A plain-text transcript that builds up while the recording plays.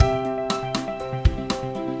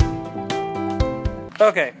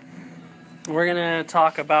Okay, we're going to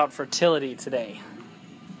talk about fertility today.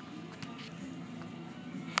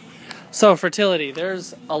 So fertility,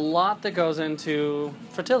 there's a lot that goes into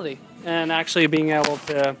fertility and actually being able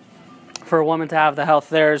to, for a woman to have the health.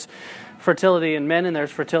 There's fertility in men and there's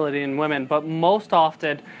fertility in women, but most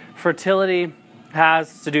often fertility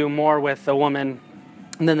has to do more with the woman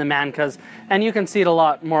than the man, and you can see it a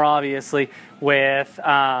lot more obviously with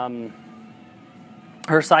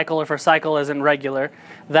her cycle. If her cycle isn't regular,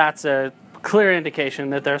 that's a clear indication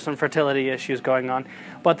that there's some fertility issues going on.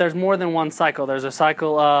 But there's more than one cycle. There's a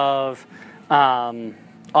cycle of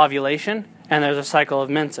ovulation, and there's a cycle of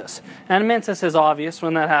menses. And menses is obvious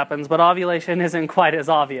when that happens, but ovulation isn't quite as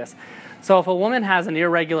obvious. So if a woman has an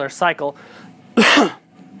irregular cycle,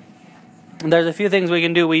 there's a few things we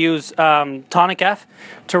can do. We use tonic F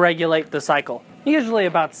to regulate the cycle, usually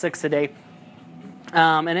about 6 a day.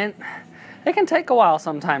 And it can take a while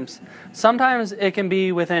sometimes. Sometimes it can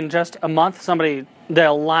be within just a month.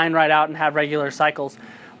 They'll line right out and have regular cycles.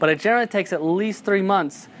 But it generally takes at least 3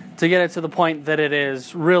 months to get it to the point that it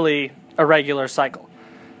is really a regular cycle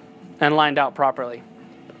and lined out properly.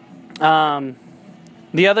 The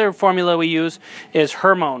other formula we use is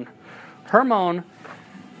hormone. Hormone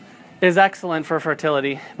is excellent for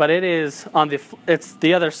fertility, but it's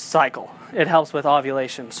the other cycle. It helps with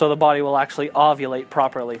ovulation, so the body will actually ovulate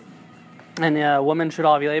properly. And a woman should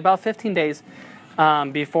ovulate about 15 days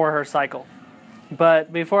before her cycle.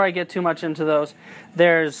 But before I get too much into those,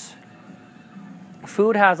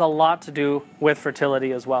 food has a lot to do with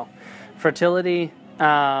fertility as well. Fertility, if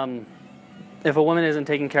a woman isn't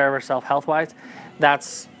taking care of herself health-wise,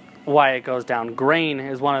 that's why it goes down. Grain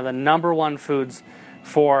is one of the number one foods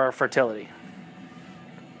for fertility.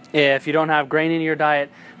 If you don't have grain in your diet,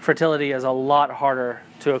 fertility is a lot harder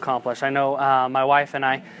to accomplish. I know my wife and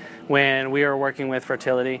I, when we were working with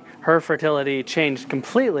fertility, her fertility changed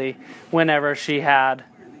completely whenever she had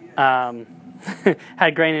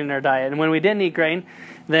had grain in her diet. And when we didn't eat grain,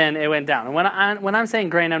 then it went down. And when I'm saying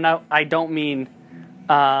grain, I don't mean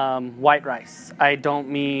white rice. I don't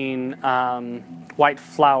mean white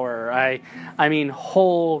flour. I mean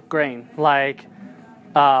whole grain, like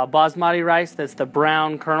basmati rice. That's the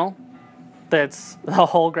brown kernel. That's the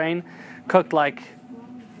whole grain, cooked like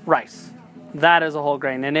rice. That is a whole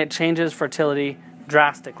grain, and it changes fertility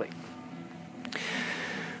drastically.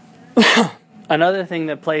 Another thing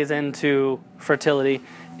that plays into fertility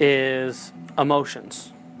is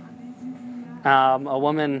emotions. A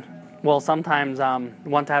woman will sometimes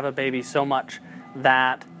want to have a baby so much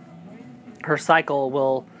that her cycle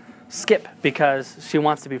will skip because she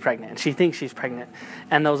wants to be pregnant. She thinks she's pregnant.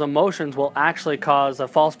 And those emotions will actually cause a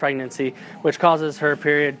false pregnancy, which causes her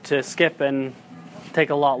period to skip and take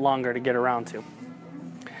a lot longer to get around to.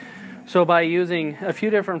 So by using a few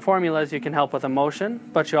different formulas, you can help with emotion,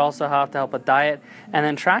 but you also have to help with diet. And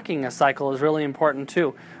then tracking a cycle is really important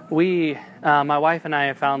too. My wife and I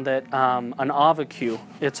have found that an OvaQ,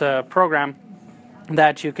 it's a program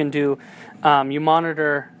that you can do.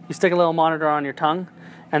 You stick a little monitor on your tongue,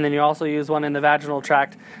 and then you also use one in the vaginal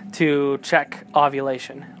tract to check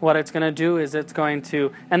ovulation. What it's going to do is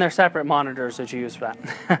and they're separate monitors that you use for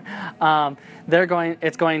that.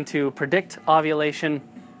 It's going to predict ovulation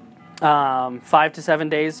 5 to 7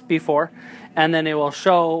 days before, and then it will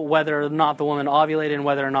show whether or not the woman ovulated and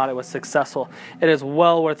whether or not it was successful. It is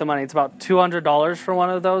well worth the money. It's about $200 for one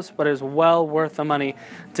of those, but it is well worth the money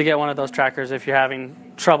to get one of those trackers if you're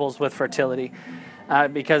having troubles with fertility,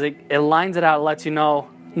 because it lines it out, lets you know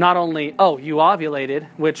not only, you ovulated,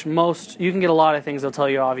 which you can get a lot of things that'll tell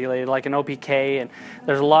you ovulated, like an OPK, and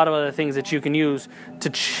there's a lot of other things that you can use to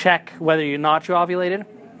check whether or not you ovulated.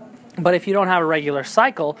 But if you don't have a regular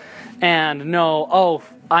cycle and know,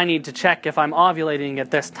 I need to check if I'm ovulating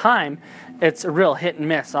at this time, it's a real hit and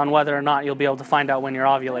miss on whether or not you'll be able to find out when you're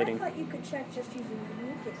ovulating. I thought you could check just using the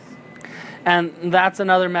mucus. And that's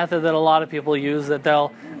another method that a lot of people use, that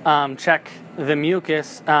they'll check the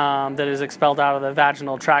mucus that is expelled out of the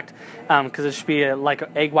vaginal tract, because it should be like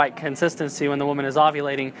egg white consistency when the woman is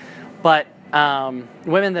ovulating. But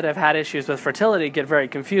women that have had issues with fertility get very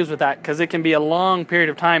confused with that, because it can be a long period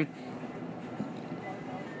of time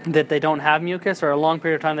that they don't have mucus, or a long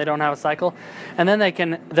period of time they don't have a cycle, and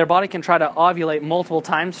then their body can try to ovulate multiple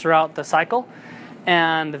times throughout the cycle,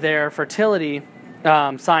 and their fertility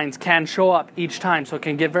signs can show up each time, so it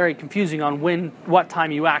can get very confusing on what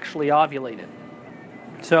time you actually ovulated.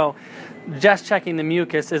 So just checking the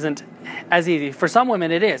mucus isn't as easy. For some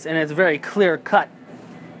women it is, and it's very clear cut,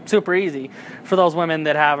 super easy for those women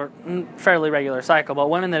that have a fairly regular cycle. But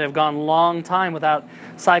women that have gone a long time without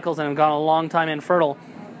cycles and have gone a long time infertile,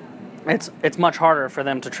 it's much harder for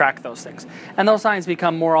them to track those things. And those signs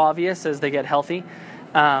become more obvious as they get healthy,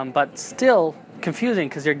 but still confusing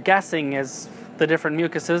because you're guessing as the different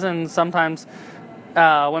mucuses, and sometimes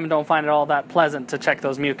women don't find it all that pleasant to check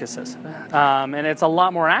those mucuses. And it's a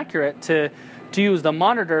lot more accurate to use the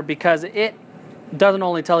monitor because it doesn't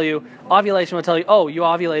only tell you, ovulation will tell you, oh, you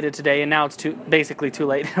ovulated today and now it's basically too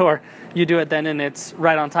late, or you do it then and it's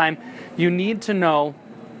right on time. You need to know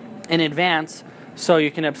in advance so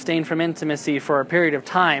you can abstain from intimacy for a period of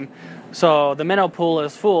time so the minnow pool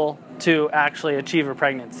is full to actually achieve a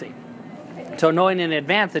pregnancy. So knowing in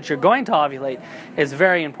advance that you're going to ovulate is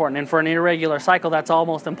very important. And for an irregular cycle, that's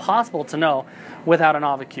almost impossible to know without an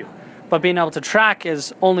OviQ. But being able to track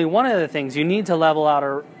is only one of the things. You need to level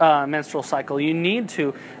out a menstrual cycle. You need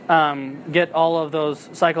to get all of those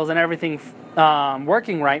cycles and everything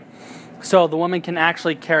working right so the woman can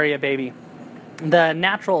actually carry a baby. The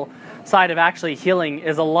natural side of actually healing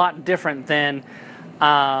is a lot different than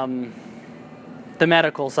the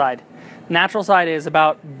medical side. Natural side is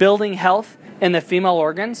about building health in the female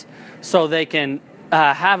organs so they can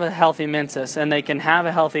have a healthy menses and they can have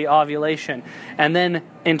a healthy ovulation and then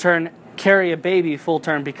in turn carry a baby full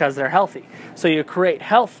term because they're healthy. So you create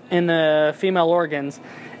health in the female organs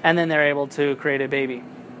and then they're able to create a baby.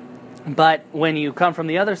 But when you come from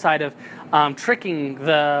the other side of tricking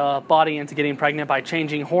the body into getting pregnant by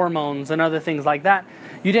changing hormones and other things like that,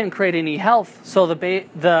 you didn't create any health, so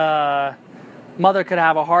the mother could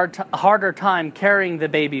have a harder time carrying the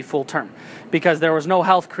baby full term because there was no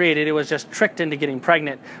health created. It was just tricked into getting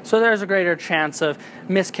pregnant. So there's a greater chance of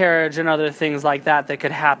miscarriage and other things like that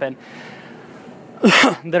could happen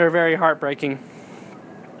that are very heartbreaking.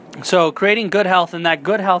 So creating good health, and that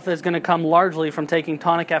good health is going to come largely from taking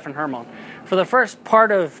tonic F and hormone. For the first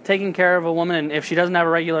part of taking care of a woman, and if she doesn't have a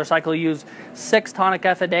regular cycle, use 6 tonic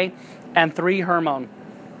F a day and 3 hormone.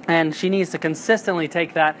 And she needs to consistently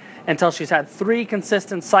take that until she's had 3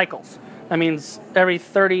 consistent cycles. That means every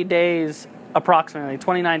 30 days, approximately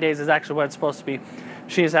 29 days is actually what it's supposed to be.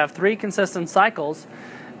 She needs to have 3 consistent cycles,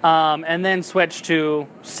 and then switch to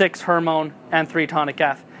 6 hormone and 3 tonic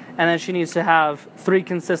F. And then she needs to have 3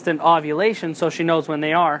 consistent ovulations so she knows when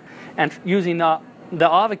they are. And using the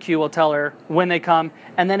OviQ will tell her when they come,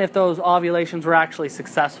 and then if those ovulations were actually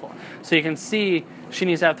successful. So you can see she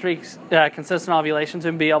needs to have 3 consistent ovulations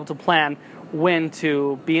and be able to plan when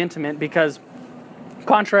to be intimate, because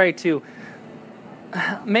contrary to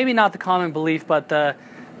maybe not the common belief, but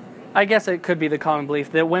I guess it could be the common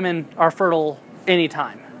belief that women are fertile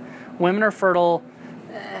anytime. Women are fertile.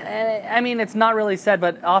 I mean, it's not really said,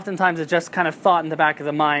 but oftentimes it's just kind of thought in the back of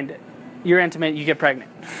the mind. You're intimate, you get pregnant.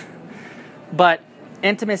 But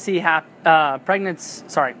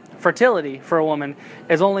fertility for a woman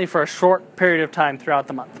is only for a short period of time throughout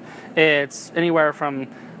the month. It's anywhere from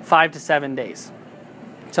 5 to 7 days,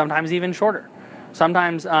 sometimes even shorter.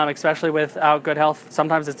 Sometimes, especially without good health,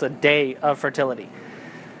 sometimes it's a day of fertility.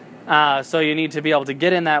 So you need to be able to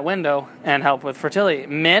get in that window and help with fertility.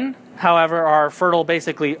 Men, however, are fertile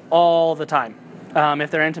basically all the time.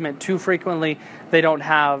 If they're intimate too frequently, they don't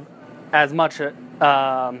have as much of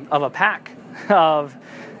a pack of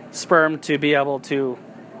sperm to be able to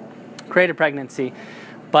create a pregnancy,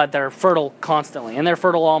 but they're fertile constantly, and they're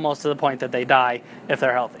fertile almost to the point that they die if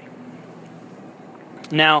they're healthy.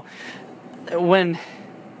 Now, when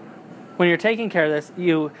you're taking care of this,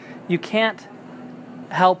 you can't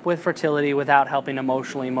help with fertility without helping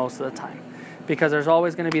emotionally most of the time, because there's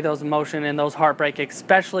always going to be those emotion and those heartbreak,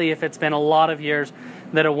 especially if it's been a lot of years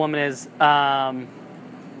that a woman is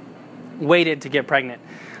waited to get pregnant.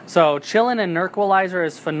 So chillin and Nerquilizer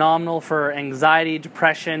is phenomenal for anxiety,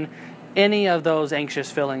 depression, any of those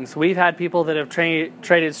anxious feelings. We've had people that have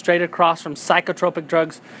traded straight across from psychotropic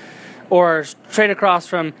drugs or straight across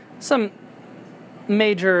from some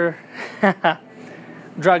major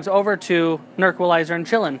drugs over to Nerquilizer and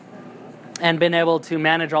chillin, and been able to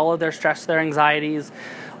manage all of their stress, their anxieties,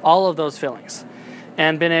 all of those feelings,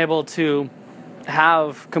 and been able to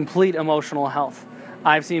have complete emotional health.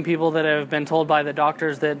 I've seen people that have been told by the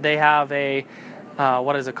doctors that they have a,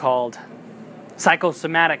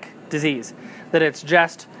 psychosomatic disease, that it's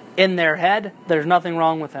just in their head, there's nothing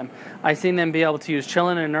wrong with them. I've seen them be able to use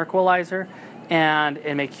chillin and Nerquilizer, and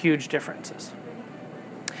it make huge differences.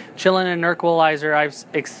 Chillin and Nerquilizer, I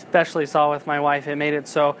especially saw with my wife, it made it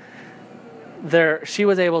so she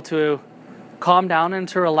was able to calm down and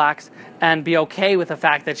to relax and be okay with the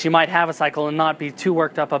fact that she might have a cycle and not be too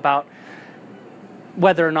worked up about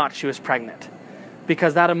whether or not she was pregnant.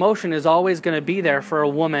 Because that emotion is always going to be there for a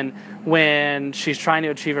woman when she's trying to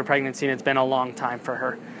achieve a pregnancy and it's been a long time for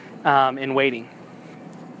her in waiting.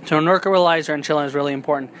 So neuralizer and chillin is really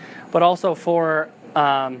important. But also for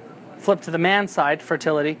flip to the man side,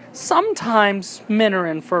 fertility, sometimes men are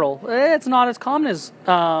infertile. It's not as common as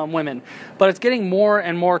women, but it's getting more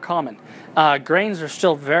and more common. Grains are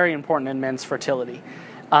still very important in men's fertility.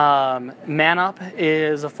 Man Up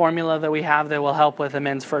is a formula that we have that will help with a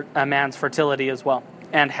man's fertility as well,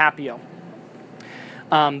 and Happio.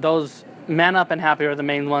 Those Man Up and Happio are the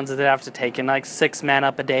main ones that they have to take, in like 6 Man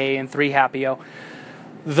Up a day and 3 Happio.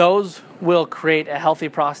 Those will create a healthy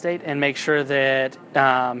prostate and make sure that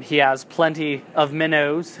he has plenty of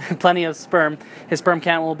minnows, plenty of sperm. His sperm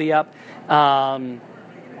count will be up, and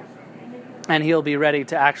he'll be ready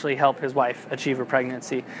to actually help his wife achieve a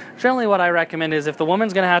pregnancy. Generally what I recommend is if the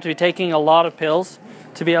woman's going to have to be taking a lot of pills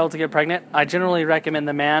to be able to get pregnant, I generally recommend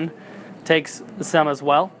the man takes some as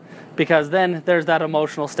well, because then there's that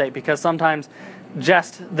emotional state. Because sometimes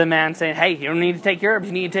just the man saying, hey, you don't need to take your herbs,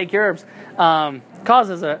 you need to take your herbs,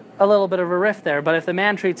 causes a little bit of a rift there. But if the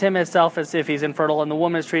man treats himself as if he's infertile and the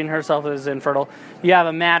woman is treating herself as infertile, you have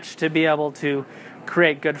a match to be able to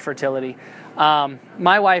create good fertility.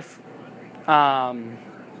 My wife,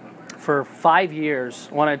 for 5 years,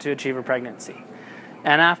 wanted to achieve a pregnancy.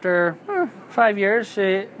 And after 5 years,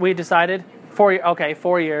 we decided, 4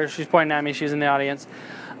 years, she's pointing at me, she's in the audience,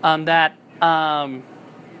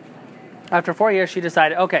 after 4 years, she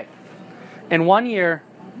decided, okay, in 1 year,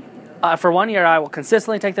 for 1 year, I will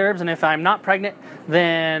consistently take the herbs, and if I'm not pregnant,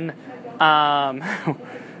 then I'm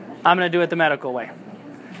going to do it the medical way.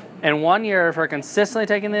 In 1 year of her consistently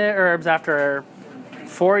taking the herbs, after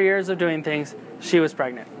 4 years of doing things, she was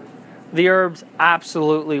pregnant. The herbs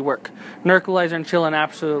absolutely work. Neuralizer and chillin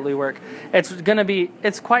absolutely work.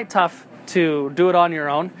 It's quite tough to do it on your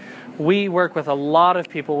own. We work with a lot of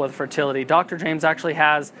people with fertility. Dr. James actually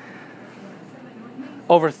has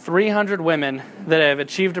over 300 women that have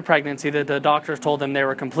achieved a pregnancy that the doctors told them they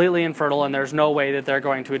were completely infertile and there's no way that they're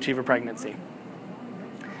going to achieve a pregnancy.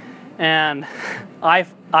 And I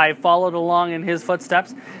followed along in his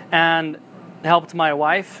footsteps and helped my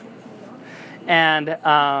wife. And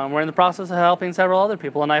we're in the process of helping several other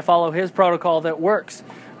people. And I follow his protocol that works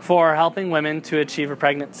for helping women to achieve a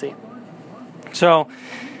pregnancy. So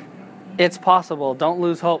it's possible. Don't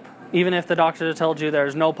lose hope. Even if the doctor has told you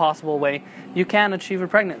there's no possible way, you can achieve a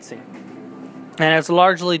pregnancy. And it's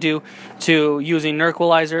largely due to using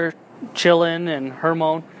neuralizer, chillin, and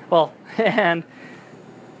hormone, and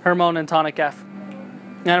hormone and tonic F.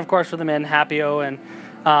 And of course for the men, Happio and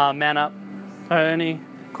Man Up. Any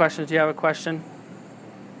questions? Do you have a question?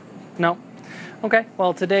 No? Okay.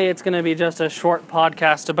 Well, today it's going to be just a short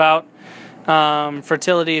podcast about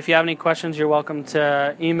fertility. If you have any questions, you're welcome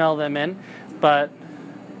to email them in. But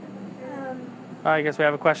I guess we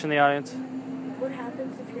have a question in the audience. What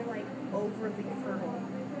happens if you're like overly fertile?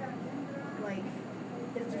 Like,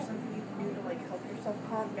 is there something you can do to like help yourself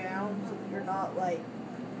calm down so that you're not like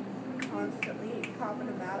constantly popping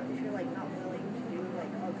them out if you're like not willing to do like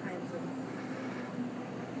all kinds of...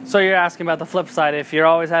 So you're asking about the flip side. If you're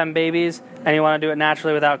always having babies and you want to do it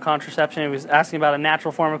naturally without contraception, he was asking about a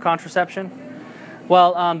natural form of contraception.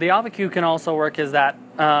 Well, the Avocu can also work as that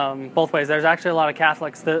both ways. There's actually a lot of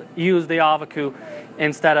Catholics that use the Avocu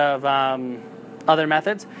instead of other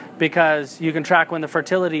methods because you can track when the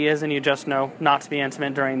fertility is and you just know not to be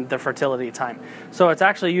intimate during the fertility time. So it's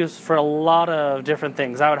actually used for a lot of different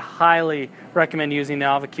things. I would highly recommend using the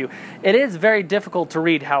Avocu. It is very difficult to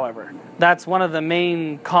read, however. That's one of the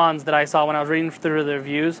main cons that I saw when I was reading through the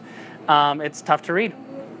reviews. It's tough to read.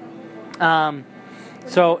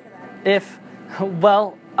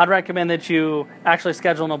 I'd recommend that you actually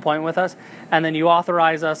schedule an appointment with us, and then you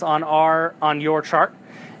authorize us on your chart,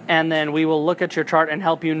 and then we will look at your chart and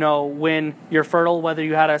help you know when you're fertile, whether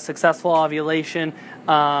you had a successful ovulation,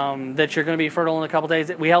 that you're going to be fertile in a couple days.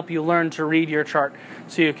 We help you learn to read your chart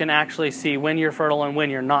so you can actually see when you're fertile and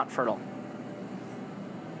when you're not fertile.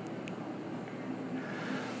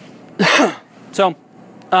 So,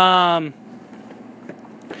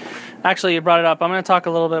 actually, you brought it up. I'm going to talk a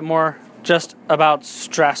little bit more just about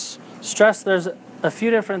stress. Stress, there's a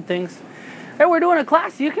few different things. Hey, we're doing a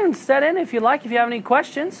class. You can set in if you like, if you have any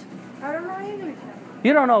questions. I don't know English.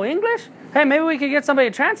 You don't know English? Hey, maybe we could get somebody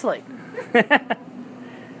to translate.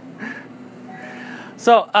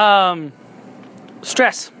 So,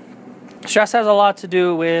 stress. Stress has a lot to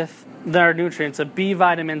do with their nutrients. The B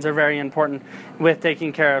vitamins are very important with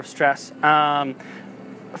taking care of stress.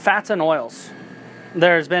 Fats and oils.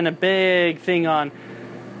 There's been a big thing on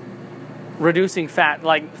reducing fat,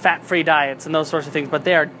 like fat-free diets and those sorts of things, but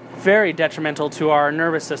they are very detrimental to our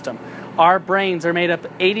nervous system. Our brains are made up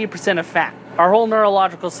 80% of fat. our whole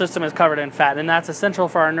neurological system is covered in fat, and that's essential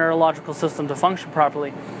for our neurological system to function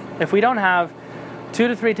properly. If we don't have 2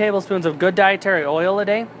 to 3 tablespoons of good dietary oil a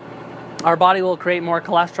day, our body will create more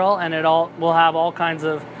cholesterol, and will have all kinds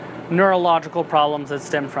of neurological problems that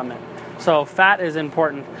stem from it. So fat is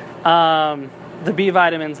important. The B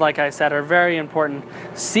vitamins, like I said, are very important.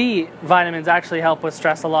 C vitamins actually help with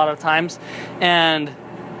stress a lot of times. And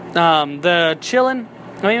the chillin,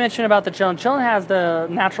 let me mention about the chillin. Chillin has the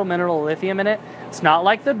natural mineral lithium in it. It's not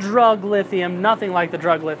like the drug lithium, nothing like the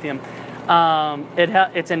drug lithium.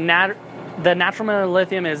 The natural mineral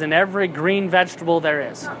lithium is in every green vegetable there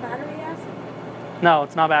is. It's not battery acid? No,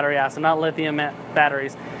 it's not battery acid, not lithium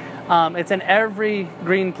batteries. It's in every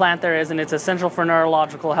green plant there is, and it's essential for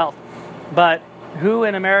neurological health. But who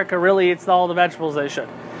in America really eats all the vegetables they should?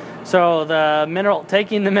 So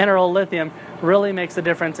taking the mineral lithium really makes a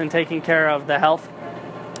difference in taking care of the health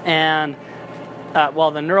and,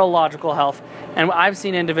 the neurological health. And I've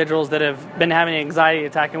seen individuals that have been having an anxiety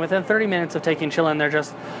attack, and within 30 minutes of taking chillin, they're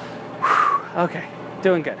just, okay,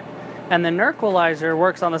 doing good. And the Nerquilizer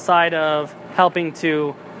works on the side of helping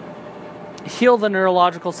to heal the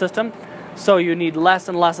neurological system, so you need less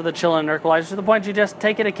and less of the chillin Nerquilizer to the point you just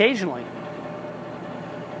take it occasionally.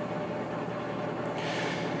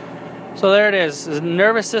 So there it is,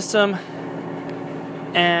 nervous system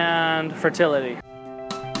and fertility.